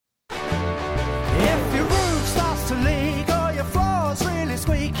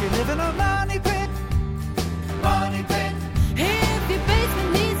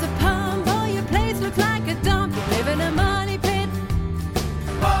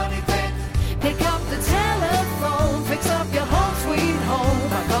Pick up the telephone, fix up your home sweet home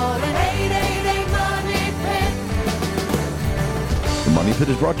by calling 888-MONEY-PIT. The Money Pit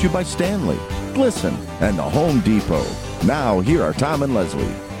is brought to you by Stanley, Glisten, and the Home Depot. Now, here are Tom and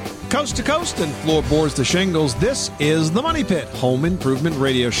Leslie. Coast to coast and floorboards to shingles, this is the Money Pit Home Improvement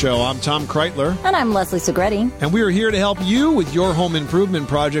Radio Show. I'm Tom Kreitler. And I'm Leslie Segretti. And we are here to help you with your home improvement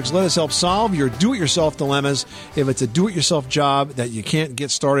projects. Let us help solve your do-it-yourself dilemmas. If it's a do-it-yourself job that you can't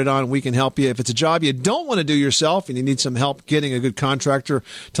get started on, we can help you. If it's a job you don't want to do yourself and you need some help getting a good contractor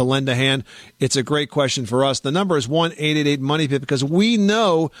to lend a hand, it's a great question for us. The number is 1-888-MONEY-PIT because we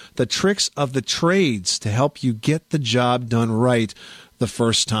know the tricks of the trades to help you get the job done right the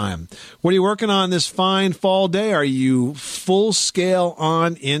first time. What are you working on this fine fall day? Are you full scale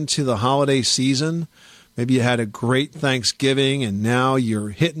on into the holiday season? Maybe you had a great Thanksgiving and now you're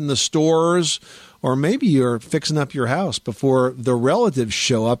hitting the stores, or maybe you're fixing up your house before the relatives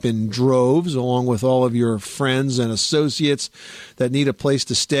show up in droves along with all of your friends and associates that need a place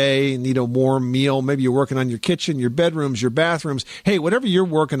to stay, need a warm meal. Maybe you're working on your kitchen, your bedrooms, your bathrooms. Hey, whatever you're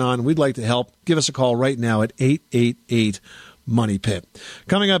working on, we'd like to help. Give us a call right now at 888 Money Pit.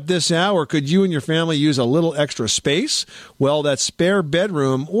 Coming up this hour, could you and your family use a little extra space? Well, that spare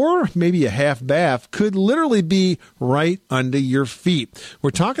bedroom or maybe a half bath could literally be right under your feet.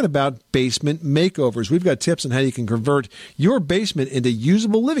 We're talking about basement makeovers. We've got tips on how you can convert your basement into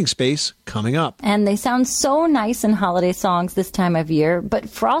usable living space coming up. And they sound so nice in holiday songs this time of year,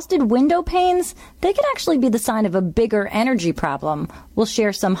 but frosted window panes, they can actually be the sign of a bigger energy problem. We'll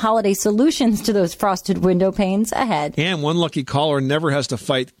share some holiday solutions to those frosted window panes ahead. And one lucky caller never has to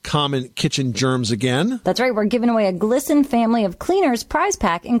fight common kitchen germs again. That's right. We're giving away a Glisten family of cleaners prize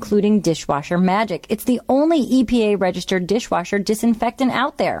pack, including Dishwasher Magic. It's the only EPA-registered dishwasher disinfectant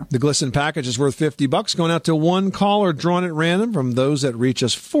out there. The Glisten package is worth $50, going out to one caller drawn at random from those that reach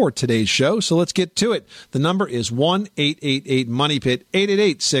us for today's show. So let's get to it. The number is 1-888-MONEY-PIT,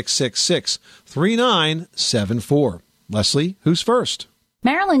 888-666-3974. Leslie, who's first?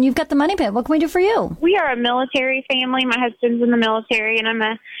 Marilyn, you've got the Money Pit. What can we do for you? We are a military family. My husband's in the military, and I'm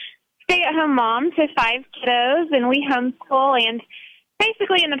a stay-at-home mom to 5 kiddos, and we homeschool. And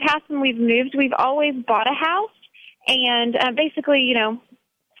basically, in the past when we've moved, we've always bought a house, and basically,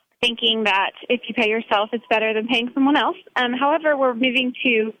 thinking that if you pay yourself, it's better than paying someone else. However, we're moving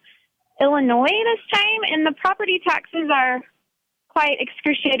to Illinois this time, and the property taxes are quite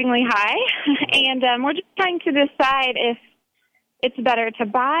excruciatingly high, and we're just trying to decide if it's better to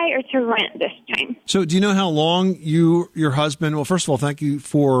buy or to rent this time. So do you know how long your husband, well, first of all, thank you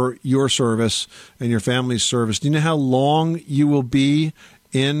for your service and your family's service. Do you know how long you will be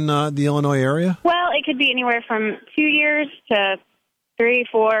in the Illinois area? Well, it could be anywhere from 2 years to 3,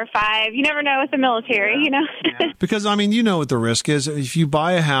 4, 5. You never know with the military, Yeah. Because, you know what the risk is. If you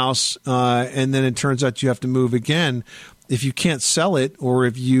buy a house and then it turns out you have to move again, if you can't sell it, or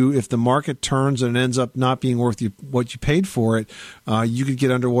if the market turns and it ends up not being worth what you paid for it, you could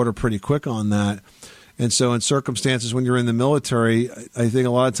get underwater pretty quick on that. And so in circumstances when you're in the military, I think a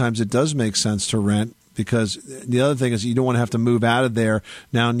lot of times it does make sense to rent, because the other thing is you don't want to have to move out of there,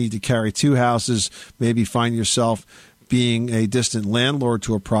 now need to carry 2 houses, maybe find yourself being a distant landlord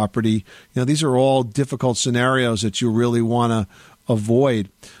to a property. These are all difficult scenarios that you really want to avoid.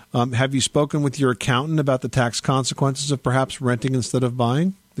 Have you spoken with your accountant about the tax consequences of perhaps renting instead of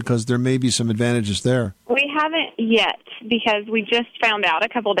buying? Because there may be some advantages there. We haven't yet, because we just found out a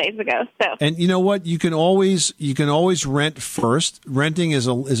couple days ago. And you know what? You can always rent first. Renting is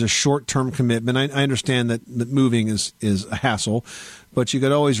a short-term commitment. I understand that moving is a hassle, but you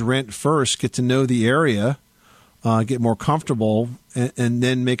could always rent first, get to know the area, get more comfortable, and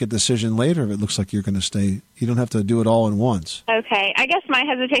then make a decision later if it looks like you're going to stay. You don't have to do it all at once. Okay. I guess my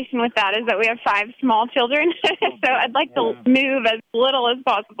hesitation with that is that we have 5 small children, so I'd like to move as little as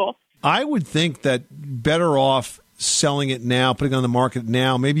possible. I would think that better off selling it now, putting it on the market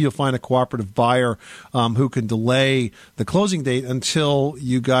now. Maybe you'll find a cooperative buyer who can delay the closing date until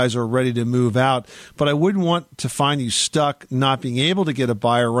you guys are ready to move out. But I wouldn't want to find you stuck not being able to get a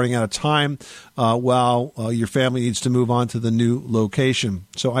buyer, running out of time while your family needs to move on to the new location.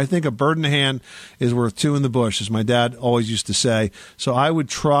 So I think a bird in the hand is worth 2 in the bush, as my dad always used to say. So I would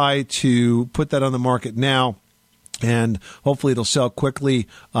try to put that on the market now, and hopefully it'll sell quickly,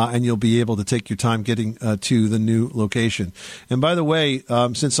 and you'll be able to take your time getting to the new location. And by the way,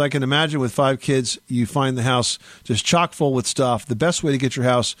 since I can imagine with 5 kids, you find the house just chock full with stuff, the best way to get your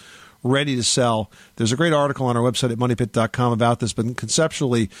house ready to sell. There's a great article on our website at moneypit.com about this, but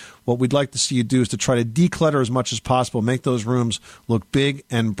conceptually, what we'd like to see you do is to try to declutter as much as possible, make those rooms look big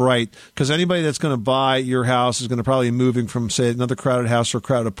and bright, because anybody that's going to buy your house is going to probably be moving from, say, another crowded house or a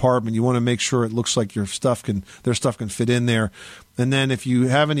crowded apartment. You want to make sure it looks like their stuff can fit in there. And then if you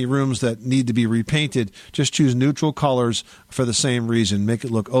have any rooms that need to be repainted, just choose neutral colors for the same reason. Make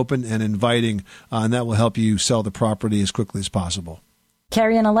it look open and inviting, and that will help you sell the property as quickly as possible.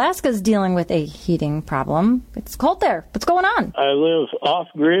 Carrie in Alaska is dealing with a heating problem. It's cold there. What's going on? I live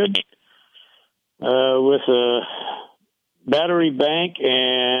off-grid with a battery bank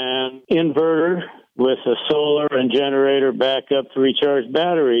and inverter with a solar and generator backup to recharge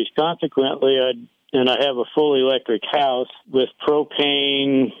batteries. Consequently, I have a fully electric house with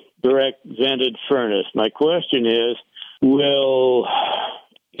propane direct vented furnace. My question is, will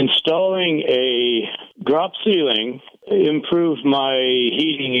installing a drop ceiling improve my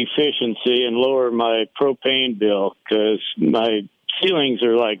heating efficiency and lower my propane bill? Because my ceilings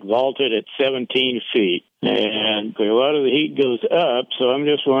are like vaulted at 17 feet. And a lot of the heat goes up, so I'm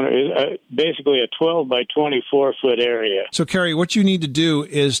just wondering, basically a 12 by 24 foot area. So, Carrie, what you need to do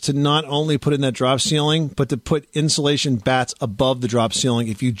is to not only put in that drop ceiling, but to put insulation bats above the drop ceiling.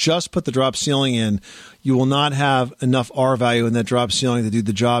 If you just put the drop ceiling in, you will not have enough R value in that drop ceiling to do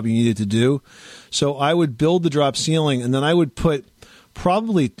the job you need it to do. So I would build the drop ceiling, and then I would put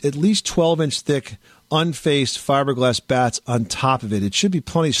probably at least 12-inch thick unfaced fiberglass bats on top of it. It should be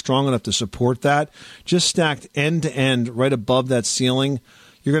plenty strong enough to support that. Just stacked end to end right above that ceiling.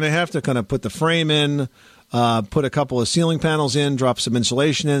 You're going to have to kind of put the frame in, put a couple of ceiling panels in, drop some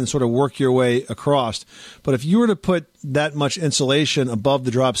insulation in, and sort of work your way across. But if you were to put that much insulation above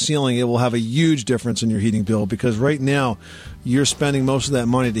the drop ceiling, it will have a huge difference in your heating bill, because right now you're spending most of that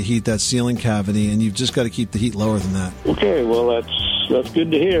money to heat that ceiling cavity, and you've just got to keep the heat lower than that. Okay, well, that's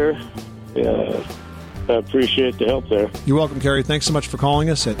good to hear. I appreciate the help there. You're welcome, Carrie. Thanks so much for calling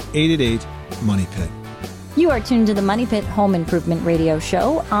us at 888-MONEY-PIT. You are tuned to the Money Pit Home Improvement Radio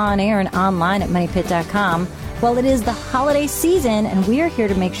Show, on air and online at moneypit.com. Well, it is the holiday season, and we are here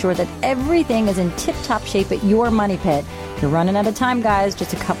to make sure that everything is in tip-top shape at your Money Pit. You're running out of time, guys.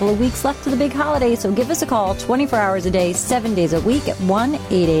 Just a couple of weeks left to the big holiday, so give us a call 24 hours a day, 7 days a week at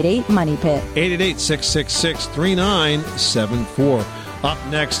 1-888-MONEY-PIT. 888-666-3974. Up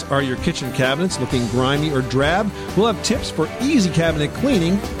next are your kitchen cabinets looking grimy or drab. We'll have tips for easy cabinet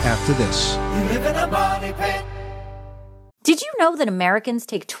cleaning after this. You live in a money pit. Did you know that Americans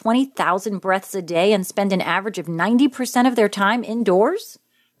take 20,000 breaths a day and spend an average of 90% of their time indoors?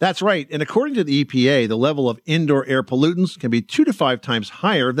 That's right. And according to the EPA, the level of indoor air pollutants can be 2 to 5 times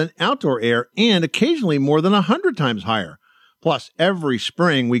higher than outdoor air, and occasionally more than 100 times higher. Plus, every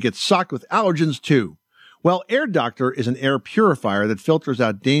spring we get socked with allergens too. Well, Air Doctor is an air purifier that filters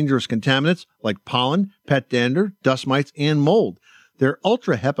out dangerous contaminants like pollen, pet dander, dust mites, and mold. Their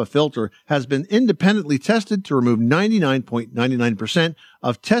Ultra HEPA filter has been independently tested to remove 99.99%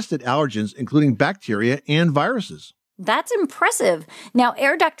 of tested allergens, including bacteria and viruses. That's impressive. Now,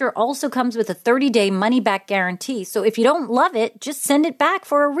 Air Doctor also comes with a 30-day money-back guarantee, so if you don't love it, just send it back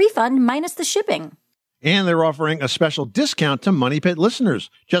for a refund minus the shipping. And they're offering a special discount to Money Pit listeners.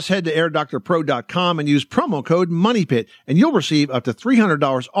 Just head to airdoctorpro.com and use promo code MONEYPIT, and you'll receive up to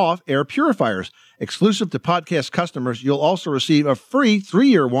 $300 off air purifiers. Exclusive to podcast customers, you'll also receive a free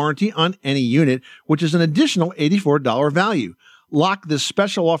 3-year warranty on any unit, which is an additional $84 value. Lock this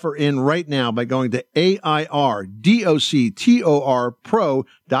special offer in right now by going to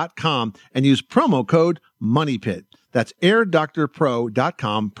airdoctorpro.com and use promo code MONEYPIT. That's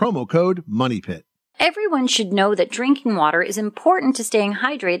airdoctorpro.com, promo code MONEYPIT. Everyone should know that drinking water is important to staying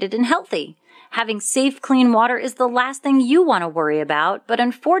hydrated and healthy. Having safe, clean water is the last thing you want to worry about, but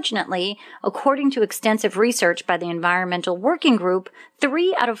unfortunately, according to extensive research by the Environmental Working Group,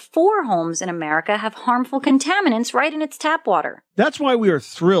 3 out of 4 homes in America have harmful contaminants right in its tap water. That's why we are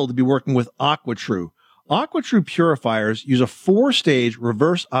thrilled to be working with AquaTrue. AquaTrue purifiers use a 4-stage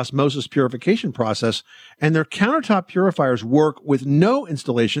reverse osmosis purification process, and their countertop purifiers work with no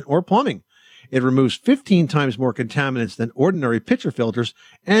installation or plumbing. It removes 15 times more contaminants than ordinary pitcher filters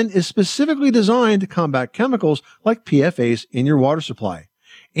and is specifically designed to combat chemicals like PFAS in your water supply.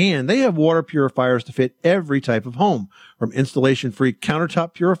 And they have water purifiers to fit every type of home, from installation-free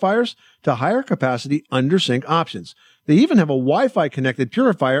countertop purifiers to higher capacity under-sink options. They even have a Wi-Fi connected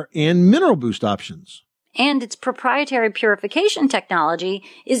purifier and mineral boost options. And its proprietary purification technology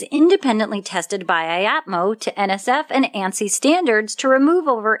is independently tested by IAPMO to NSF and ANSI standards to remove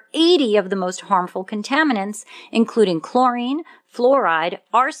over 80 of the most harmful contaminants, including chlorine, fluoride,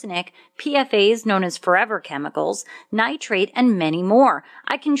 arsenic, PFAs known as forever chemicals, nitrate, and many more.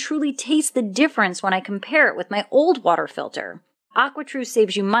 I can truly taste the difference when I compare it with my old water filter. AquaTrue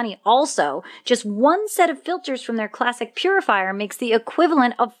saves you money also. Just one set of filters from their classic purifier makes the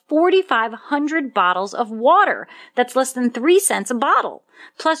equivalent of 4,500 bottles of water. That's less than 3 cents a bottle.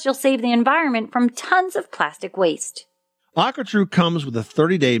 Plus, you'll save the environment from tons of plastic waste. AquaTrue comes with a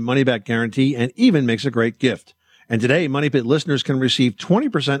 30-day money-back guarantee and even makes a great gift. And today, Money Pit listeners can receive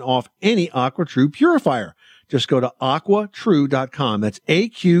 20% off any AquaTrue purifier. Just go to aquatrue.com. That's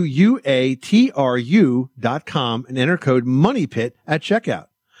AQUATRU.com and enter code MONEYPIT at checkout.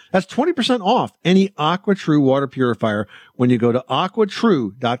 That's 20% off any AquaTrue water purifier when you go to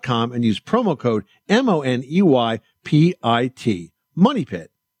aquatrue.com and use promo code MONEYPIT. Money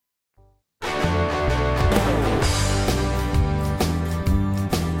Pit.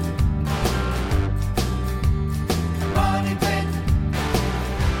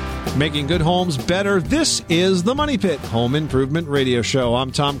 Making good homes better. This is the Money Pit Home Improvement Radio Show.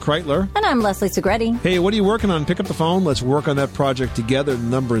 I'm Tom Kreitler. And I'm Leslie Segretti. Hey, what are you working on? Pick up the phone. Let's work on that project together. The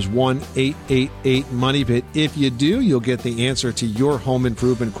number is 1-888-MONEY-PIT. If you do, you'll get the answer to your home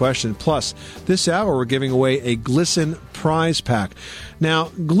improvement question. Plus, this hour, we're giving away a Glisten prize pack. Now,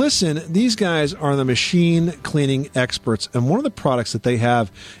 Glisten, these guys are the machine cleaning experts, and one of the products that they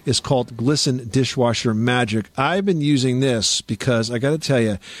have is called Glisten Dishwasher Magic. I've been using this because I got to tell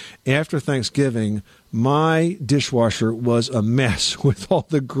you, after Thanksgiving, my dishwasher was a mess with all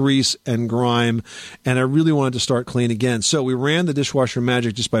the grease and grime, and I really wanted to start clean again. So we ran the Dishwasher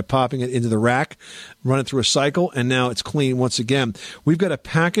Magic just by popping it into the rack, run it through a cycle, and now it's clean once again. We've got a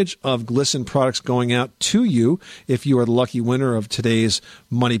package of Glisten products going out to you if you are the lucky winner of today's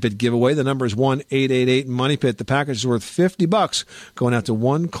Money Pit giveaway. The number is 1-888-MONEY-PIT. The package is worth $50 going out to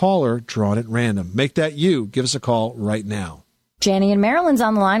one caller drawn at random. Make that you. Give us a call right now. Janny in Maryland's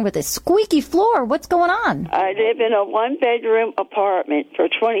on the line with a squeaky floor. What's going on? I live in a one-bedroom apartment for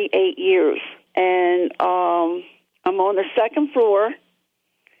 28 years, and I'm on the second floor,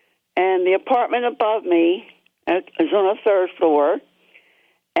 and the apartment above me is on the third floor,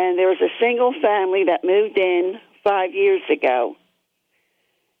 and there was a single family that moved in 5 years ago,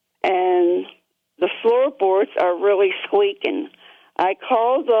 and the floorboards are really squeaking. I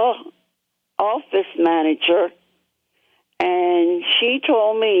called the office manager, and she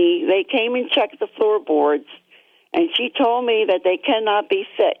told me they came and checked the floorboards, and she told me that they cannot be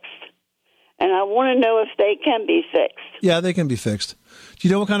fixed. And I want to know if they can be fixed. Yeah, they can be fixed. Do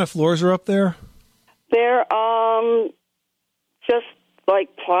you know what kind of floors are up there? They're just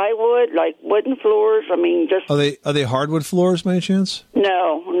like plywood, like wooden floors. I mean, just Are they hardwood floors by any chance?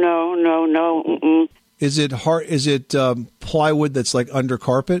 no. Mm-mm. Is it plywood that's like under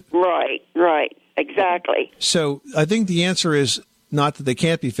carpet? Right, exactly. So I think the answer is not that they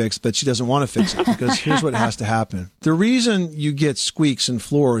can't be fixed, but she doesn't want to fix it, because here's what has to happen. The reason you get squeaks in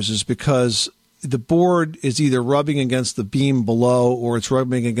floors is because the board is either rubbing against the beam below, or it's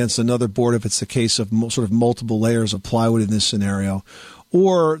rubbing against another board if it's the case of sort of multiple layers of plywood in this scenario,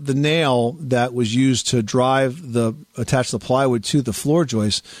 or the nail that was used to attach the plywood to the floor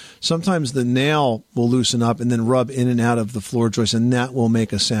joist. Sometimes the nail will loosen up and then rub in and out of the floor joist, and that will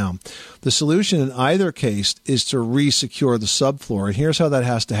make a sound. The solution in either case is to re-secure the subfloor, and here's how that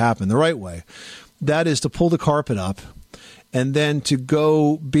has to happen the right way. That is to pull the carpet up and then to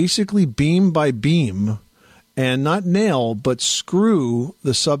go basically beam by beam and not nail, but screw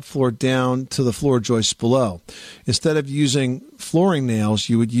the subfloor down to the floor joists below. Instead of using flooring nails,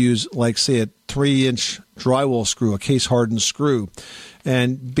 you would use, like, say, a 3-inch drywall screw, a case-hardened screw.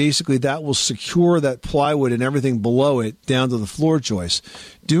 And basically that will secure that plywood and everything below it down to the floor joist.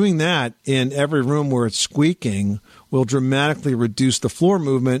 Doing that in every room where it's squeaking will dramatically reduce the floor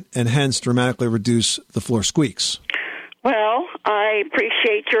movement and hence dramatically reduce the floor squeaks. Well, I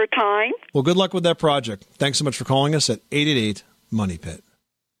appreciate your time. Well, good luck with that project. Thanks so much for calling us at 888-MONEY-PIT.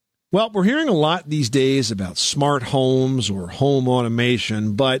 Well, we're hearing a lot these days about smart homes or home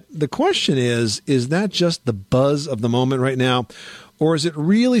automation, but the question is that just the buzz of the moment right now? Or is it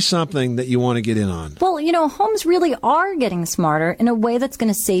really something that you want to get in on? Well, Homes really are getting smarter in a way that's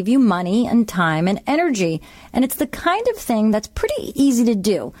going to save you money and time and energy. And it's the kind of thing that's pretty easy to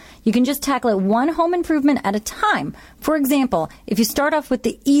do. You can just tackle it one home improvement at a time. For example, if you start off with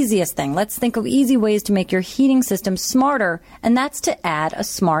the easiest thing, let's think of easy ways to make your heating system smarter, and that's to add a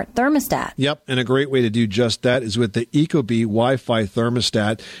smart thermostat. Yep, and a great way to do just that is with the Ecobee Wi-Fi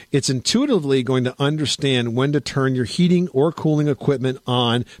thermostat. It's intuitively going to understand when to turn your heating or cooling equipment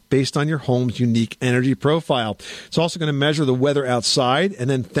on based on your home's unique energy profile. It's also going to measure the weather outside and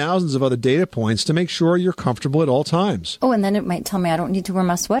then thousands of other data points to make sure you're comfortable at all times. Oh, and then it might tell me I don't need to wear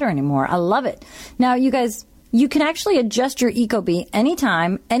my sweater anymore. I love it. Now, you guys, you can actually adjust your Ecobee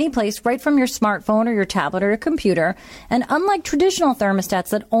anytime, any place, right from your smartphone or your tablet or your computer. And unlike traditional thermostats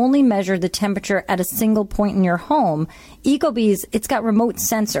that only measure the temperature at a single point in your home, Ecobee's, it's got remote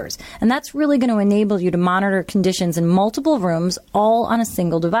sensors. And that's really going to enable you to monitor conditions in multiple rooms, all on a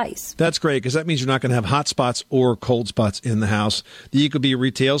single device. That's great, because that means you're not going to have hot spots or cold spots in the house. The Ecobee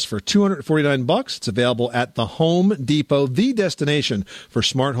retails for $249. It's available at the Home Depot, the destination for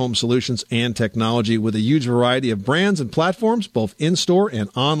smart home solutions and technology, with a huge variety of brands and platforms, both in-store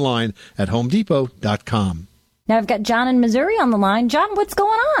and online at homedepot.com. Now I've got John in Missouri on the line. John, what's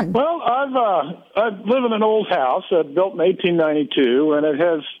going on? Well, I live in an old house built in 1892, and it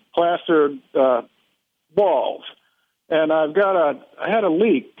has plastered walls. And I had a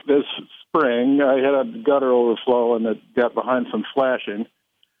leak this spring. I had a gutter overflow, and it got behind some flashing,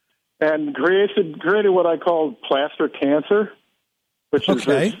 and created what I call plaster cancer, which is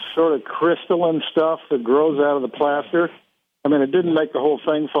this sort of crystalline stuff that grows out of the plaster. I mean, it didn't make the whole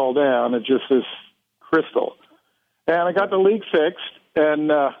thing fall down. It's just this crystal. And I got the leak fixed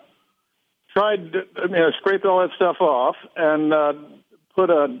and I scraped all that stuff off and put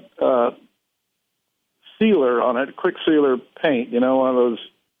a sealer on it, quick sealer paint, one of those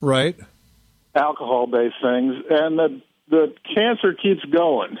alcohol-based things. And the cancer keeps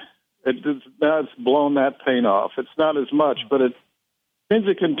going. Now it's blown that paint off. It's not as much, but it seems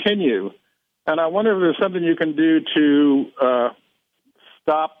to continue. And I wonder if there's something you can do to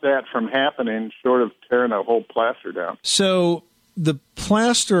stop that from happening, short of tearing a whole plaster down. So the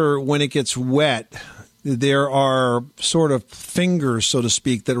plaster, when it gets wet, there are sort of fingers, so to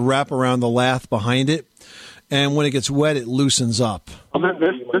speak, that wrap around the lath behind it. And when it gets wet, it loosens up. Well,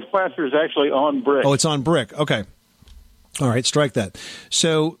 this plaster is actually on brick. Oh, it's on brick. Okay. All right, strike that.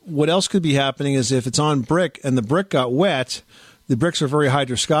 So what else could be happening is if it's on brick and the brick got wet, the bricks are very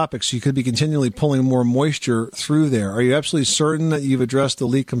hydroscopic, so you could be continually pulling more moisture through there. Are you absolutely certain that you've addressed the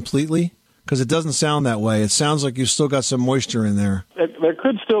leak completely? Because it doesn't sound that way. It sounds like you've still got some moisture in there. There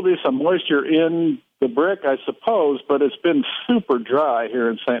could still be some moisture in the brick, I suppose, but it's been super dry here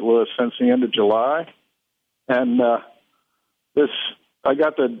in St. Louis since the end of July. And I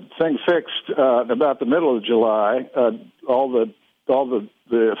got the thing fixed about the middle of July. All the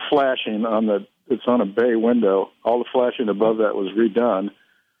flashing it's on a bay window. All the flashing above that was redone,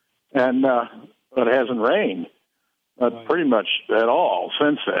 and it hasn't rained pretty much at all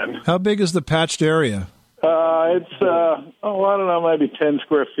since then. How big is the patched area? It's I don't know, maybe 10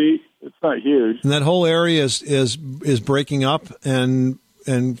 square feet. It's not huge. And that whole area is breaking up and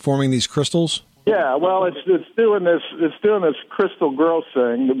forming these crystals. Yeah, well, it's doing this crystal growth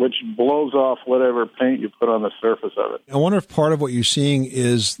thing, which blows off whatever paint you put on the surface of it. I wonder if part of what you're seeing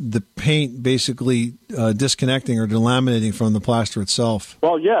is the paint basically disconnecting or delaminating from the plaster itself.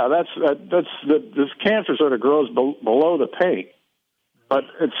 Well, yeah, this cancer sort of grows below the paint, but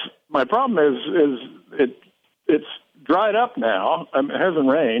my problem is it's dried up now. It hasn't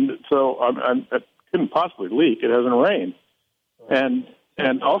rained, so it couldn't possibly leak. It hasn't rained,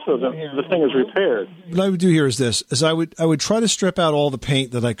 and also the thing is repaired. What I would do here is this: I would try to strip out all the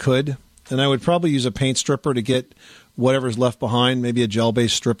paint that I could, and I would probably use a paint stripper to get whatever's left behind, maybe a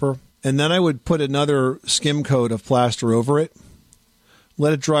gel-based stripper, and then I would put another skim coat of plaster over it,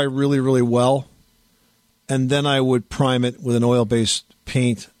 let it dry really, really well, and then I would prime it with an oil-based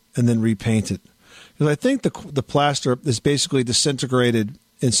paint and then repaint it. Because I think the plaster is basically disintegrated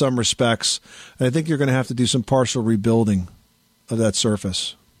in some respects, and I think you're going to have to do some partial rebuilding of that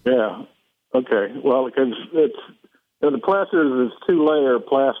surface. Yeah. Okay. Well, because the plaster is this 2-layer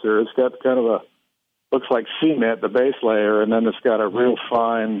plaster. It's got kind of looks like cement, the base layer, and then it's got a real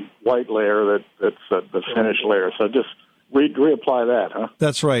fine white layer that's the finished layer. So just reapply that, huh?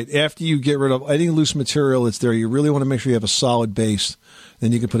 That's right. After you get rid of any loose material that's there, you really want to make sure you have a solid base.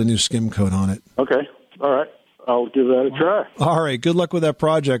 Then you can put a new skim coat on it. Okay. All right. I'll give that a try. All right. Good luck with that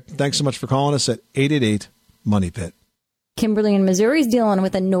project. Thanks so much for calling us at 888-MONEY-PIT. Kimberly in Missouri is dealing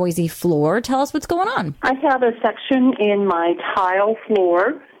with a noisy floor. Tell us what's going on. I have a section in my tile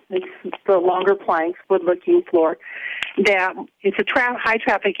floor it's the longer planks, wood-looking floor, that it's a high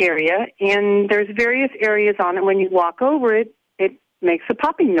traffic area, and there's various areas on it. When you walk over it, it makes a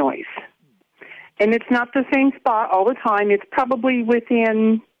popping noise. And it's not the same spot all the time. It's probably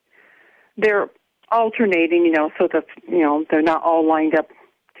within, they're alternating, so that, they're not all lined up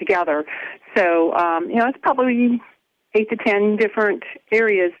together. So, it's probably 8 to 10 different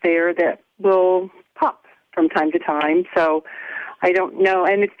areas there that will pop from time to time. So I don't know.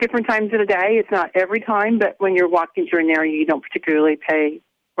 And it's different times of the day. It's not every time, but when you're walking through an area, you don't particularly pay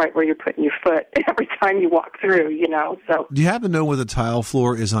right where you're putting your foot every time you walk through, So Do you happen to know what the tile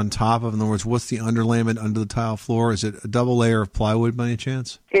floor is on top of? In other words, what's the underlayment under the tile floor? Is it a double layer of plywood by any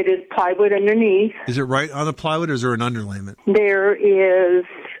chance? It is plywood underneath. Is it right on the plywood, or is there an underlayment? There is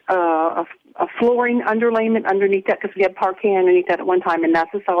a flooring underlayment underneath that, because we had parquet underneath that at one time, and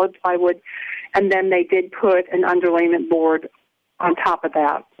that's a solid plywood. And then they did put an underlayment board on top of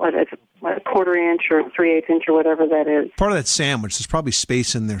that, whether it's a quarter inch or 3/8 inch or whatever that is. Part of that sandwich, there's probably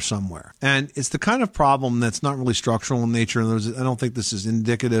space in there somewhere. And it's the kind of problem that's not really structural in nature. I don't think this is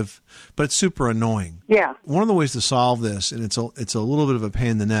indicative, but it's super annoying. Yeah. One of the ways to solve this, and it's a little bit of a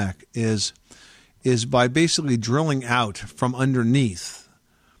pain in the neck, is by basically drilling out from underneath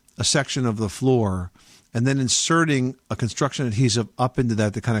a section of the floor and then inserting a construction adhesive up into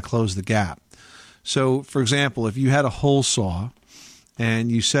that to kind of close the gap. So, for example, if you had a hole saw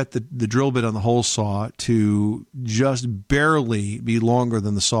and you set the drill bit on the hole saw to just barely be longer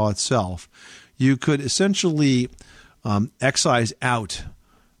than the saw itself, you could essentially excise out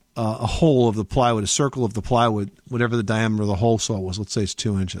a hole of the plywood, a circle of the plywood, whatever the diameter of the hole saw was. Let's say it's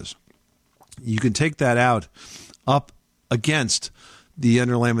 2 inches. You can take that out up against the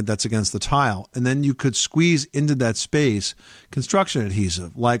underlayment that's against the tile, and then you could squeeze into that space construction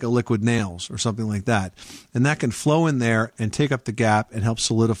adhesive like a liquid nails or something like that, and that can flow in there and take up the gap and help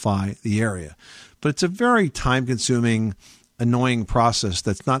solidify the area. But it's a very time-consuming, annoying process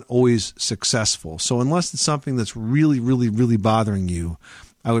that's not always successful. So unless it's something that's really, really, really bothering you,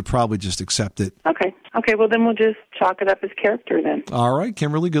 I would probably just accept it. Okay, well then we'll just chalk it up as character then. All right,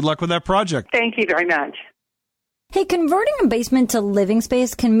 Kimberly, good luck with that project. Thank you very much. Hey, converting a basement to living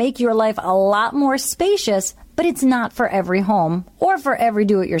space can make your life a lot more spacious, but it's not for every home or for every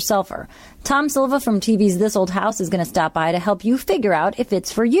do-it-yourselfer. Tom Silva from TV's This Old House is going to stop by to help you figure out if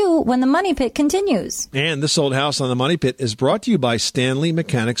it's for you when the Money Pit continues. And This Old House on the Money Pit is brought to you by Stanley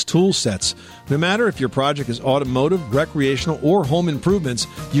Mechanics Tool Sets. No matter if your project is automotive, recreational, or home improvements,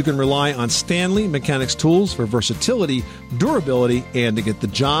 you can rely on Stanley Mechanics tools for versatility, durability, and to get the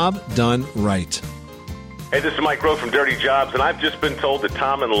job done right. Hey, this is Mike Rowe from Dirty Jobs, and I've just been told that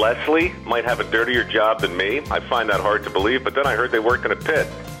Tom and Leslie might have a dirtier job than me. I find that hard to believe, but then I heard they work in a pit.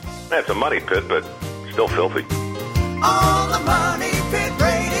 That's a money pit, but still filthy. On the Money Pit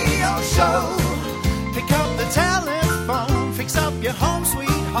Radio Show, pick up the telephone, fix up your home sweet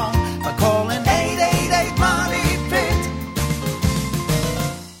home by calling 888-MONEY-PIT.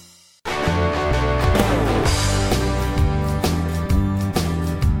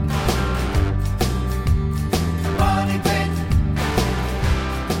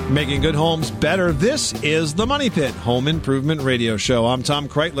 Making good homes better. This is the Money Pit Home Improvement Radio Show. I'm Tom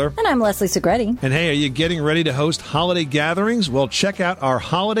Kreitler. And I'm Leslie Segretti. And hey, are you getting ready to host holiday gatherings? Well, check out our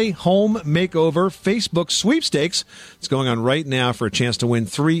Holiday Home Makeover Facebook sweepstakes. It's going on right now for a chance to win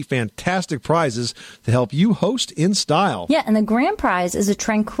 3 fantastic prizes to help you host in style. Yeah, and the grand prize is a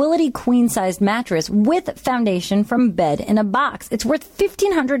Tranquility queen-sized mattress with foundation from Bed in a Box. It's worth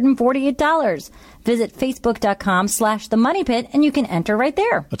 $1,548. Visit Facebook.com/TheMoneyPit and you can enter right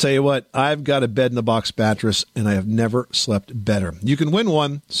there. I'll tell you what, I've got a Bed in a Box mattress and I have never slept better. You can win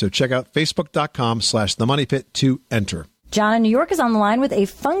one, so check out Facebook.com/TheMoneyPit to enter. John in New York is on the line with a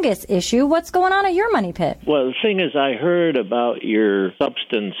fungus issue. What's going on at your Money Pit? Well, the thing is, I heard about your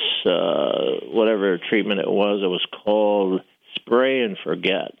substance, whatever treatment it was called Spray and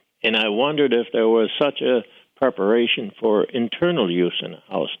Forget. And I wondered if there was such a preparation for internal use in a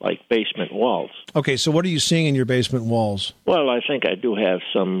house, like basement walls. Okay, so what are you seeing in your basement walls? Well, I think I do have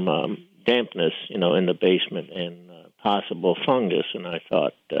some dampness, in the basement and possible fungus, and I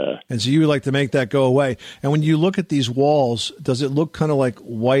thought... and so you would like to make that go away. And when you look at these walls, does it look kind of like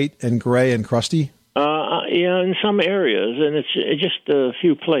white and gray and crusty? Yeah, in some areas, and it's just a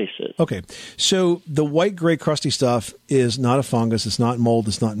few places. Okay, so the white, gray, crusty stuff is not a fungus, it's not mold,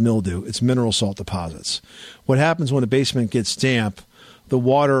 it's not mildew, it's mineral salt deposits. What happens when a basement gets damp, the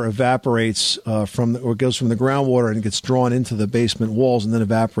water evaporates goes from the groundwater and gets drawn into the basement walls and then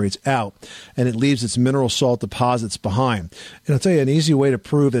evaporates out, and it leaves its mineral salt deposits behind. And I'll tell you an easy way to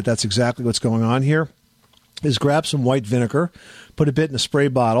prove that that's exactly what's going on here is grab some white vinegar, put a bit in a spray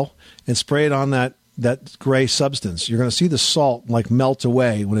bottle, and spray it on that gray substance. You're going to see the salt like melt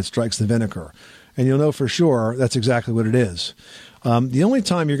away when it strikes the vinegar. And you'll know for sure that's exactly what it is. The only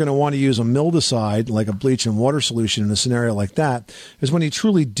time you're going to want to use a mildicide, like a bleach and water solution in a scenario like that, is when you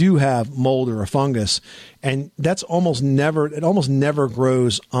truly do have mold or a fungus. And it almost never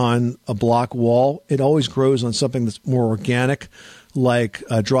grows on a block wall. It always grows on something that's more organic, like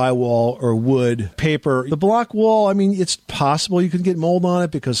drywall or wood, paper. The block wall, I mean, it's possible you could get mold on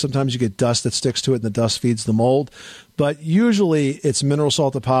it because sometimes you get dust that sticks to it and the dust feeds the mold. But usually it's mineral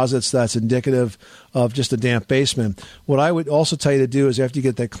salt deposits that's indicative of just a damp basement. What I would also tell you to do is after you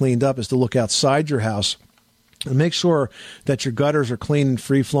get that cleaned up is to look outside your house and make sure that your gutters are clean and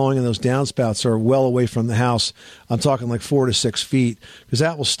free-flowing and those downspouts are well away from the house. I'm talking like 4 to 6 feet, because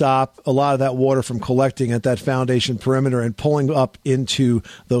that will stop a lot of that water from collecting at that foundation perimeter and pulling up into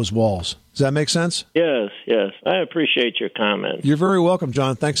those walls. Does that make sense? Yes. I appreciate your comments. You're very welcome,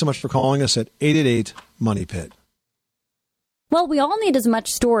 John. Thanks so much for calling us at 888-MONEY-PIT. Well, we all need as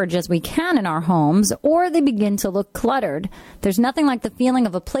much storage as we can in our homes, or they begin to look cluttered. There's nothing like the feeling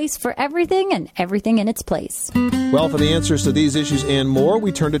of a place for everything and everything in its place. Well, for the answers to these issues and more,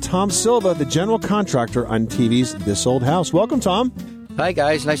 we turn to Tom Silva, the general contractor on TV's This Old House. Welcome, Tom. Hi,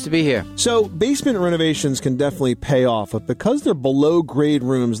 guys. Nice to be here. So basement renovations can definitely pay off, but because they're below-grade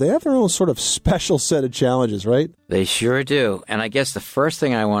rooms, they have their own sort of special set of challenges, right? They sure do. And I guess the first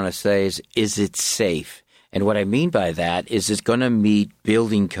thing I want to say is it safe? And what I mean by that is it's going to meet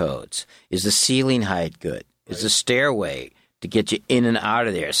building codes. Is the ceiling height good? Is the stairway to get you in and out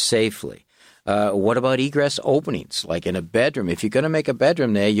of there safely? What about egress openings, like in a bedroom? If you're going to make a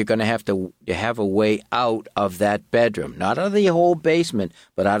bedroom there, you're going to have a way out of that bedroom. Not out of the whole basement,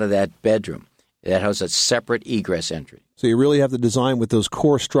 but out of that bedroom. That has a separate egress entry. So you really have to design with those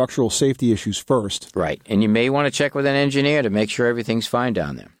core structural safety issues first. Right. And you may want to check with an engineer to make sure everything's fine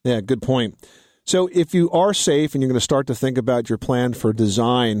down there. Yeah, good point. So if you are safe and you're going to start to think about your plan for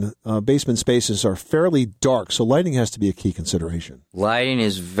design, basement spaces are fairly dark, so lighting has to be a key consideration. Lighting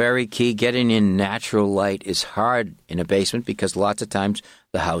is very key. Getting in natural light is hard in a basement because lots of times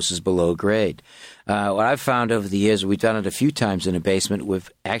the house is below grade. What I've found over the years, we've done it a few times in a basement, we've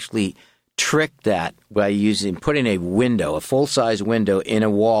actually tricked that by putting a full-size window in a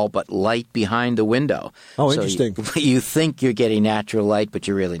wall, but light behind the window. Oh, so interesting. You think you're getting natural light, but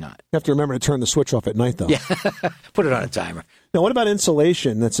you're really not. You have to remember to turn the switch off at night, though. Yeah, put it on a timer. Now, what about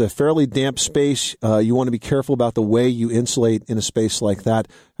insulation? That's a fairly damp space. You want to be careful about the way you insulate in a space like that.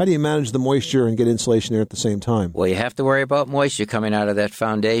 How do you manage the moisture and get insulation there at the same time? Well, you have to worry about moisture coming out of that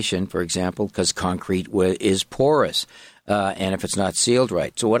foundation, for example, because concrete is porous. And if it's not sealed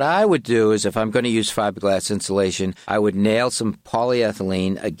right. So what I would do is if I'm going to use fiberglass insulation, I would nail some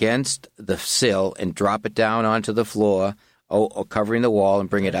polyethylene against the sill and drop it down onto the floor, or covering the wall, and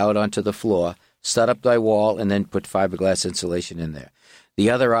bring it out onto the floor, set up my wall, and then put fiberglass insulation in there. The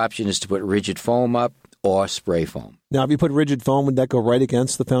other option is to put rigid foam up or spray foam. Now, if you put rigid foam, would that go right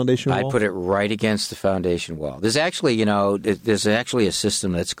against the foundation wall? I'd put it right against the foundation wall. There's actually, a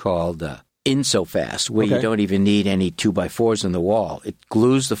system that's called InSoFast, where you don't even need any 2x4s in the wall. It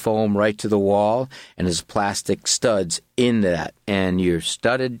glues the foam right to the wall, and there's plastic studs in that. And you're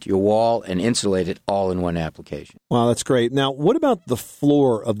studded, your wall, and insulated all in one application. Wow, that's great. Now, what about the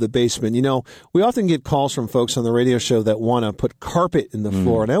floor of the basement? You know, we often get calls from folks on the radio show that want to put carpet in the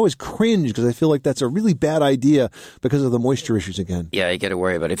floor, and I always cringe because I feel like that's a really bad idea because of the moisture issues again. Yeah, you got to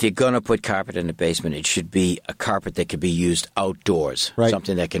worry about it. If you're going to put carpet in the basement, it should be a carpet that could be used outdoors,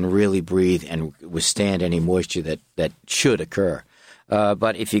 something that can really breathe and withstand any moisture that should occur.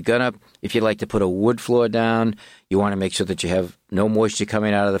 But if you'd like to put a wood floor down, you want to make sure that you have no moisture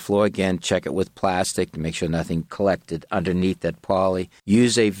coming out of the floor. Again, check it with plastic to make sure nothing collected underneath that poly.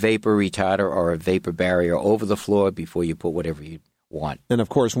 Use a vapor retarder or a vapor barrier over the floor before you put whatever you want. And of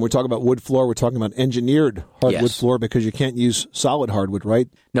course, when we talk about wood floor, we're talking about engineered hardwood floor because you can't use solid hardwood, right?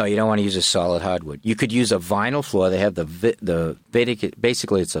 No, you don't want to use a solid hardwood. You could use a vinyl floor. They have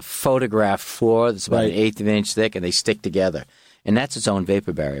basically it's a photographed floor that's about an eighth of an inch thick, and they stick together. And that's its own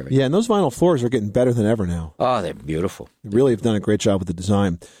vapor barrier. Yeah, and those vinyl floors are getting better than ever now. Oh, they're beautiful. They really have done a great job with the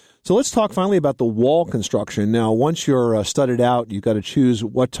design. So let's talk finally about the wall construction. Now, once you're studded out, you've got to choose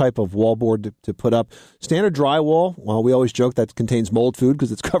what type of wall board to put up. Standard drywall, well, we always joke that contains mold food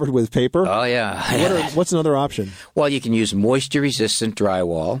because it's covered with paper. Oh, yeah. What's another option? Well, you can use moisture-resistant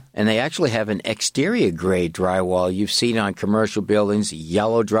drywall, and they actually have an exterior-grade drywall you've seen on commercial buildings,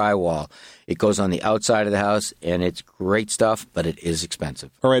 yellow drywall. It goes on the outside of the house, and it's great stuff, but it is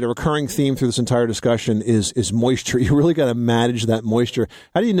expensive. All right, a recurring theme through this entire discussion is moisture. You really got to manage that moisture.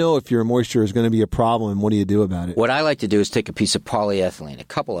 How do you know if your moisture is going to be a problem, and what do you do about it? What I like to do is take a piece of polyethylene, a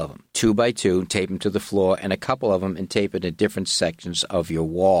couple of them, 2 by 2, tape them to the floor, and a couple of them and tape it at different sections of your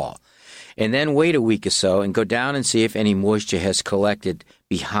wall. And then wait a week or so and go down and see if any moisture has collected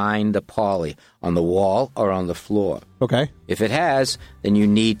behind the poly on the wall or on the floor. Okay. If it has, then you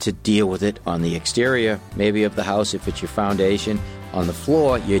need to deal with it on the exterior, maybe of the house if it's your foundation. On the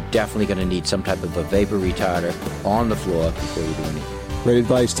floor, you're definitely going to need some type of a vapor retarder on the floor before you do anything. Great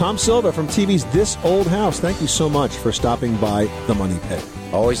advice. Tom Silva from TV's This Old House. Thank you so much for stopping by the Money Pit.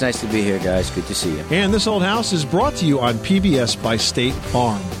 Always nice to be here, guys. Good to see you. And This Old House is brought to you on PBS by State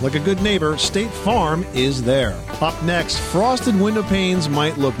Farm. Like a good neighbor, State Farm is there. Up next, frosted window panes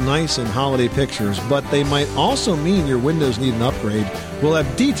might look nice in holiday pictures, but they might also mean your windows need an upgrade. We'll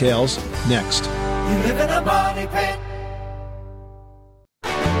have details next. You live in a money pit.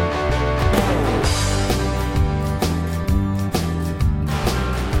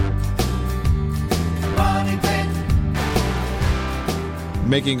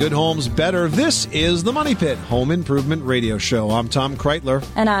 Making good homes better. This is the Money Pit Home Improvement Radio Show. I'm Tom Kreitler.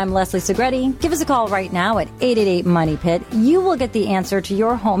 And I'm Leslie Segretti. Give us a call right now at 888-MONEY-PIT. You will get the answer to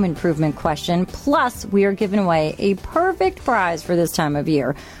your home improvement question. Plus, we are giving away a perfect prize for this time of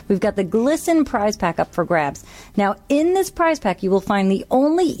year. We've got the Glisten prize pack up for grabs. Now, in this prize pack, you will find the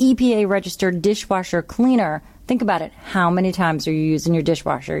only EPA-registered dishwasher cleaner. Think about it. How many times are you using your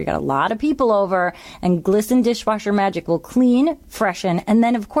dishwasher? You got a lot of people over, and Glisten Dishwasher Magic will clean, freshen, and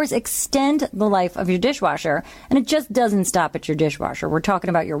then, of course, extend the life of your dishwasher. And it just doesn't stop at your dishwasher. We're talking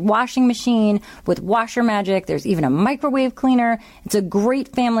about your washing machine with Washer Magic. There's even a microwave cleaner. It's a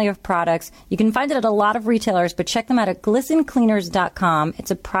great family of products. You can find it at a lot of retailers, but check them out at glistencleaners.com.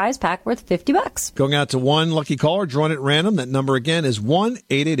 It's a prize pack worth $50. Going out to one lucky caller, drawn at random. That number again is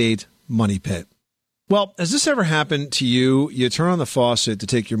 1-888-MONEY-PIT. Well, has this ever happened to you? You turn on the faucet to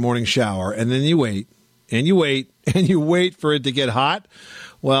take your morning shower, and then you wait, and you wait, and you wait for it to get hot?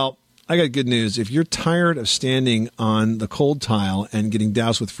 Well, I got good news. If you're tired of standing on the cold tile and getting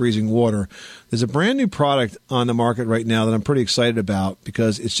doused with freezing water, there's a brand new product on the market right now that I'm pretty excited about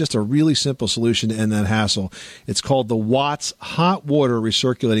because it's just a really simple solution to end that hassle. It's called the Watts Hot Water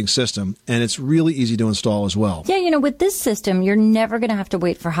Recirculating System, and it's really easy to install as well. Yeah, with this system, you're never going to have to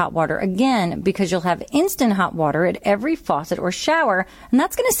wait for hot water again because you'll have instant hot water at every faucet or shower, and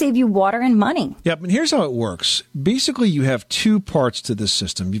that's going to save you water and money. Yep, and here's how it works. Basically, you have two parts to this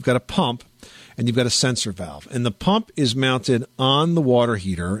system. You've got a pump, and you've got a sensor valve. And the pump is mounted on the water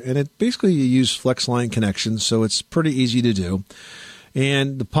heater, and it basically you use flex line connections, so it's pretty easy to do.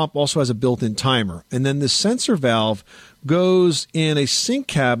 And the pump also has a built-in timer. And then the sensor valve goes in a sink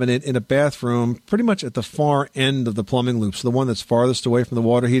cabinet in a bathroom pretty much at the far end of the plumbing loop, so the one that's farthest away from the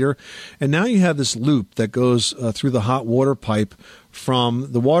water heater. And now you have this loop that goes through the hot water pipe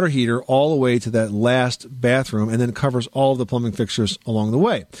from the water heater all the way to that last bathroom and then covers all of the plumbing fixtures along the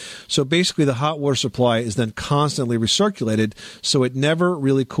way. So basically the hot water supply is then constantly recirculated so it never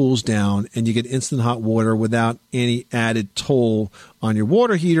really cools down and you get instant hot water without any added toll on your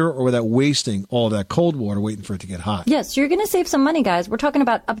water heater or without wasting all of that cold water waiting for it to get hot. Yes, you're going to save some money, guys. We're talking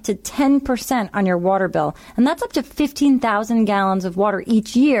about up to 10% on your water bill, and that's up to 15,000 gallons of water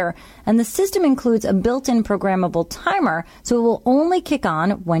each year. And the system includes a built-in programmable timer, so it will only kick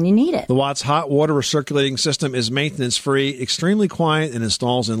on when you need it. The Watts Hot Water Recirculating System is maintenance-free, extremely quiet, and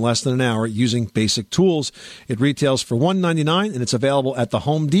installs in less than an hour using basic tools. It retails for $199, and it's available at the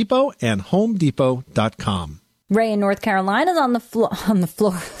Home Depot and HomeDepot.com. Ray in North Carolina is on the floor.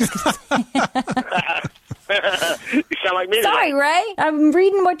 You sound like me. Sorry, Ray. I'm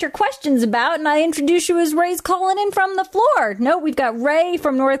reading what your question's about, and I introduce you as Ray's calling in from the floor. No, we've got Ray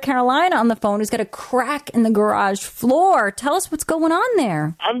from North Carolina on the phone who's got a crack in the garage floor. Tell us what's going on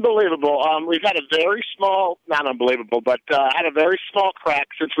there. Unbelievable. We've had a very small, not unbelievable, but had a very small crack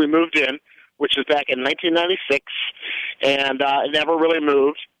since we moved in, which is back in 1996, and it never really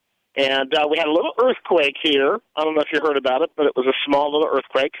moved. And we had a little earthquake here. I don't know if you heard about it, but it was a small little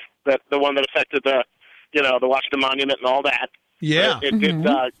earthquake, the one that affected the Washington Monument and all that. Yeah. It did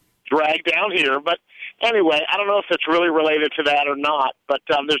drag down here. But anyway, I don't know if it's really related to that or not. But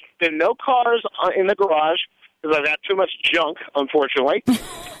there's been no cars in the garage because I've got too much junk, unfortunately.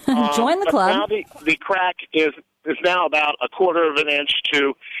 Join the club. Now the crack is now about a quarter of an inch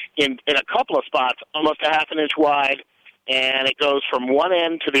to, in a couple of spots, almost a half an inch wide. And it goes from one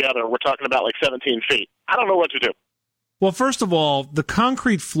end to the other. We're talking about like 17 feet. I don't know what to do. Well, first of all, the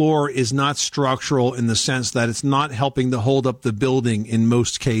concrete floor is not structural in the sense that it's not helping to hold up the building in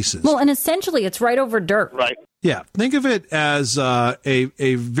most cases. Well, and essentially it's right over dirt. Right. Yeah, think of it as a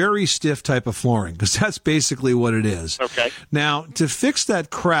very stiff type of flooring, because that's basically what it is. Okay. Now, to fix that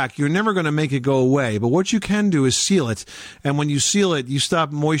crack, you're never going to make it go away, but what you can do is seal it, and when you seal it, you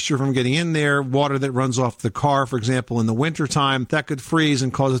stop moisture from getting in there, water that runs off the car, for example, in the wintertime, that could freeze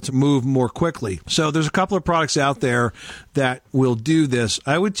and cause it to move more quickly. So there's a couple of products out there that will do this.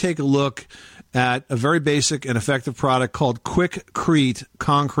 I would take a look at a very basic and effective product called Quickcrete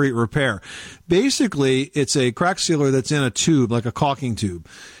Concrete Repair. Basically, it's a crack sealer that's in a tube, like a caulking tube,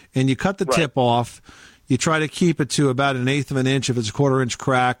 and you cut the tip off. You try to keep it to about 1/8 of an inch if it's a 1/4 inch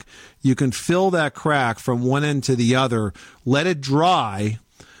crack. You can fill that crack from one end to the other, let it dry,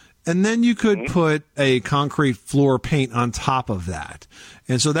 and then you could put a concrete floor paint on top of that.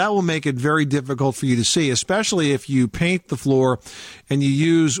 And so that will make it very difficult for you to see, especially if you paint the floor and you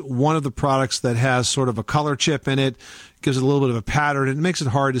use one of the products that has sort of a color chip in it, gives it a little bit of a pattern, and it makes it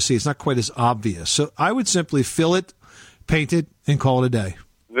hard to see. It's not quite as obvious. So I would simply fill it, paint it, and call it a day.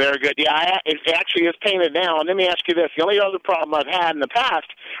 Very good. Yeah, it actually is painted now. And let me ask you this. The only other problem I've had in the past,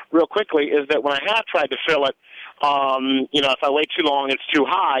 real quickly, is that when I have tried to fill it, if I wait too long, it's too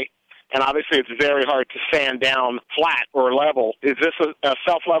high. And obviously it's very hard to sand down flat or level. Is this a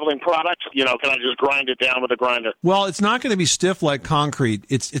self-leveling product? Can I just grind it down with a grinder? Well, it's not going to be stiff like concrete.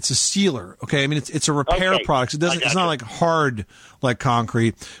 It's a sealer, okay? I mean, it's a repair product. It's not like hard like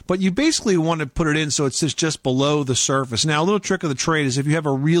concrete. But you basically want to put it in so it's just below the surface. Now, a little trick of the trade is if you have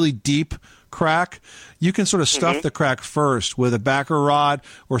a really deep crack, you can sort of stuff the crack first with a backer rod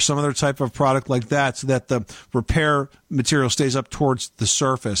or some other type of product like that so that the repair material stays up towards the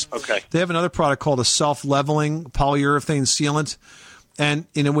surface. Okay. They have another product called a self-leveling polyurethane sealant. And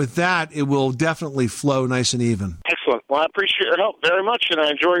with that, it will definitely flow nice and even. Excellent. Well, I appreciate your help very much, and I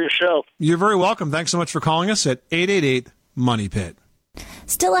enjoy your show. You're very welcome. Thanks so much for calling us at 888-MONEY-PIT.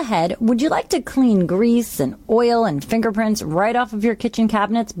 Still ahead, would you like to clean grease and oil and fingerprints right off of your kitchen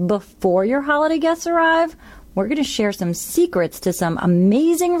cabinets before your holiday guests arrive? We're going to share some secrets to some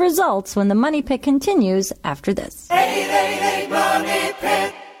amazing results when the Money Pit continues after this. 888 Money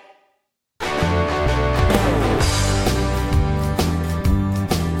Pit.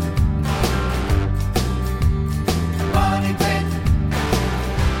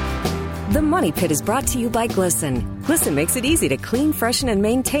 The Money Pit is brought to you by Glisten. Glisten makes it easy to clean, freshen, and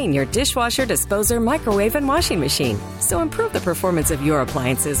maintain your dishwasher, disposer, microwave, and washing machine. So improve the performance of your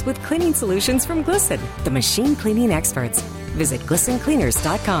appliances with cleaning solutions from Glisten, the machine cleaning experts. Visit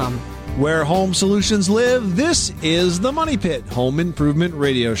GlistenCleaners.com. Where home solutions live, this is the Money Pit Home Improvement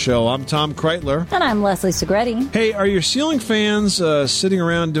Radio Show. I'm Tom Kreitler. And I'm Leslie Segretti. Hey, are your ceiling fans sitting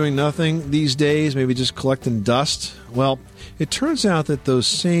around doing nothing these days, maybe just collecting dust? Well, it turns out that those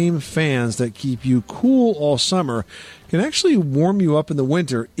same fans that keep you cool all summer can actually warm you up in the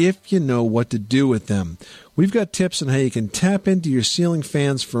winter if you know what to do with them. We've got tips on how you can tap into your ceiling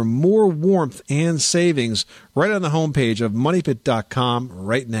fans for more warmth and savings right on the homepage of MoneyPit.com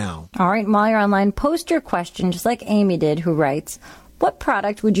right now. All right, while you're online, post your question just like Amy did, who writes, what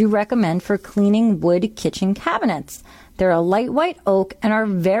product would you recommend for cleaning wood kitchen cabinets? They're a light white oak and are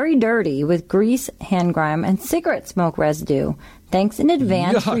very dirty with grease, hand grime, and cigarette smoke residue. Thanks in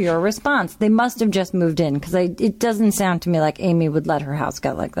advance for your response. They must have just moved in because it doesn't sound to me like Amy would let her house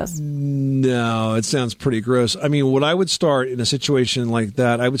get like this. No, it sounds pretty gross. I mean, what I would start in a situation like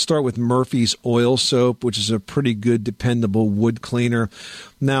that, I would start with Murphy's Oil Soap, which is a pretty good, dependable wood cleaner.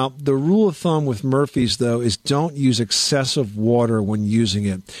 Now, the rule of thumb with Murphy's, though, is don't use excessive water when using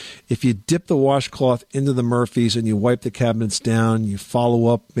it. If you dip the washcloth into the Murphy's and you wipe the cabinets down, you follow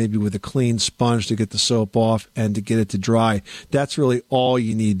up maybe with a clean sponge to get the soap off and to get it to dry. That's really all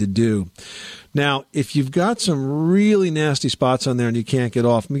you need to do. Now, if you've got some really nasty spots on there and you can't get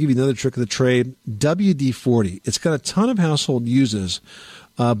off, let me give you another trick of the trade. WD-40. It's got a ton of household uses.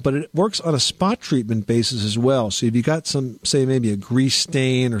 But it works on a spot treatment basis as well. So if you got some, say, maybe a grease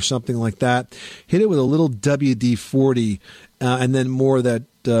stain or something like that, hit it with a little WD-40 and then more of that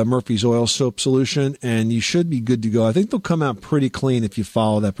Murphy's Oil Soap solution, and you should be good to go. I think they'll come out pretty clean if you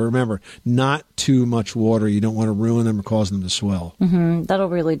follow that. But remember, not too much water. You don't want to ruin them or cause them to swell. Mm-hmm. That'll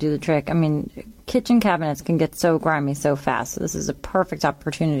really do the trick. I mean, kitchen cabinets can get so grimy so fast. So this is a perfect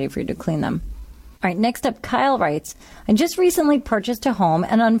opportunity for you to clean them. All right, next up, Kyle writes, I just recently purchased a home,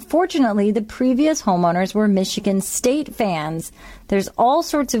 and unfortunately, the previous homeowners were Michigan State fans. There's all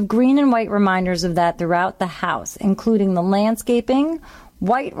sorts of green and white reminders of that throughout the house, including the landscaping,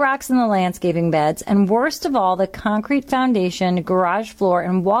 white rocks in the landscaping beds, and worst of all, the concrete foundation, garage floor,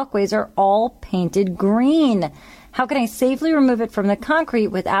 and walkways are all painted green. How can I safely remove it from the concrete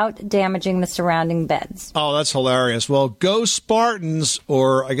without damaging the surrounding beds? Oh, that's hilarious. Well, go Spartans,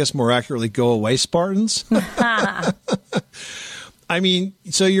 or I guess more accurately, go away Spartans. I mean,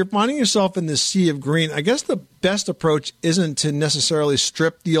 so you're finding yourself in this sea of green. I guess the best approach isn't to necessarily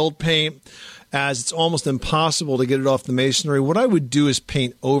strip the old paint, as it's almost impossible to get it off the masonry. What I would do is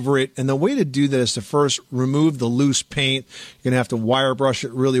paint over it. And the way to do that is to first remove the loose paint. You're going to have to wire brush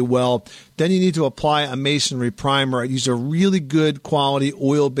it really well. Then you need to apply a masonry primer. I use a really good quality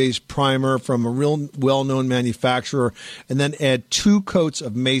oil-based primer from a real well-known manufacturer, and then add 2 coats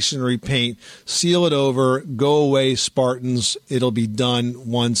of masonry paint. Seal it over. Go away, Spartans. It'll be done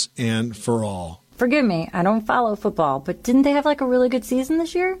once and for all. Forgive me, I don't follow football, but didn't they have like a really good season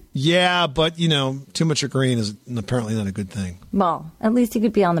this year? Yeah, but, too much of green is apparently not a good thing. Well, at least he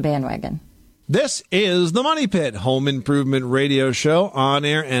could be on the bandwagon. This is the Money Pit Home Improvement Radio Show, on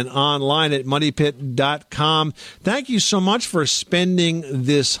air and online at moneypit.com. Thank you so much for spending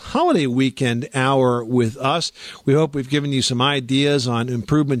this holiday weekend hour with us. We hope we've given you some ideas on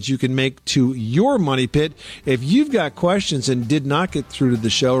improvements you can make to your money pit. If you've got questions and did not get through to the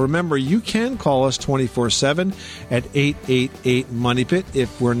show, remember you can call us 24/7 at 888-MONEY-PIT.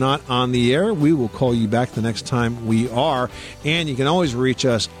 If we're not on the air, we will call you back the next time we are. And you can always reach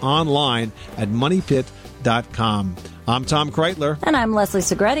us online at moneypit.com. I'm Tom Kreitler. And I'm Leslie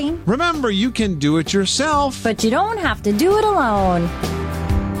Segretti. Remember, you can do it yourself, but you don't have to do it alone.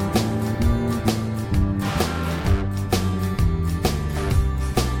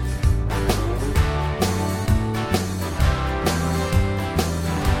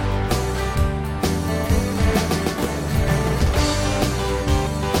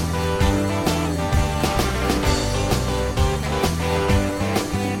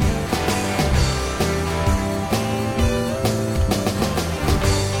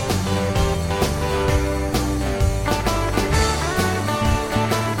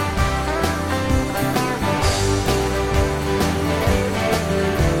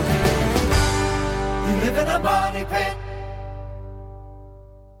 You live in a money pit.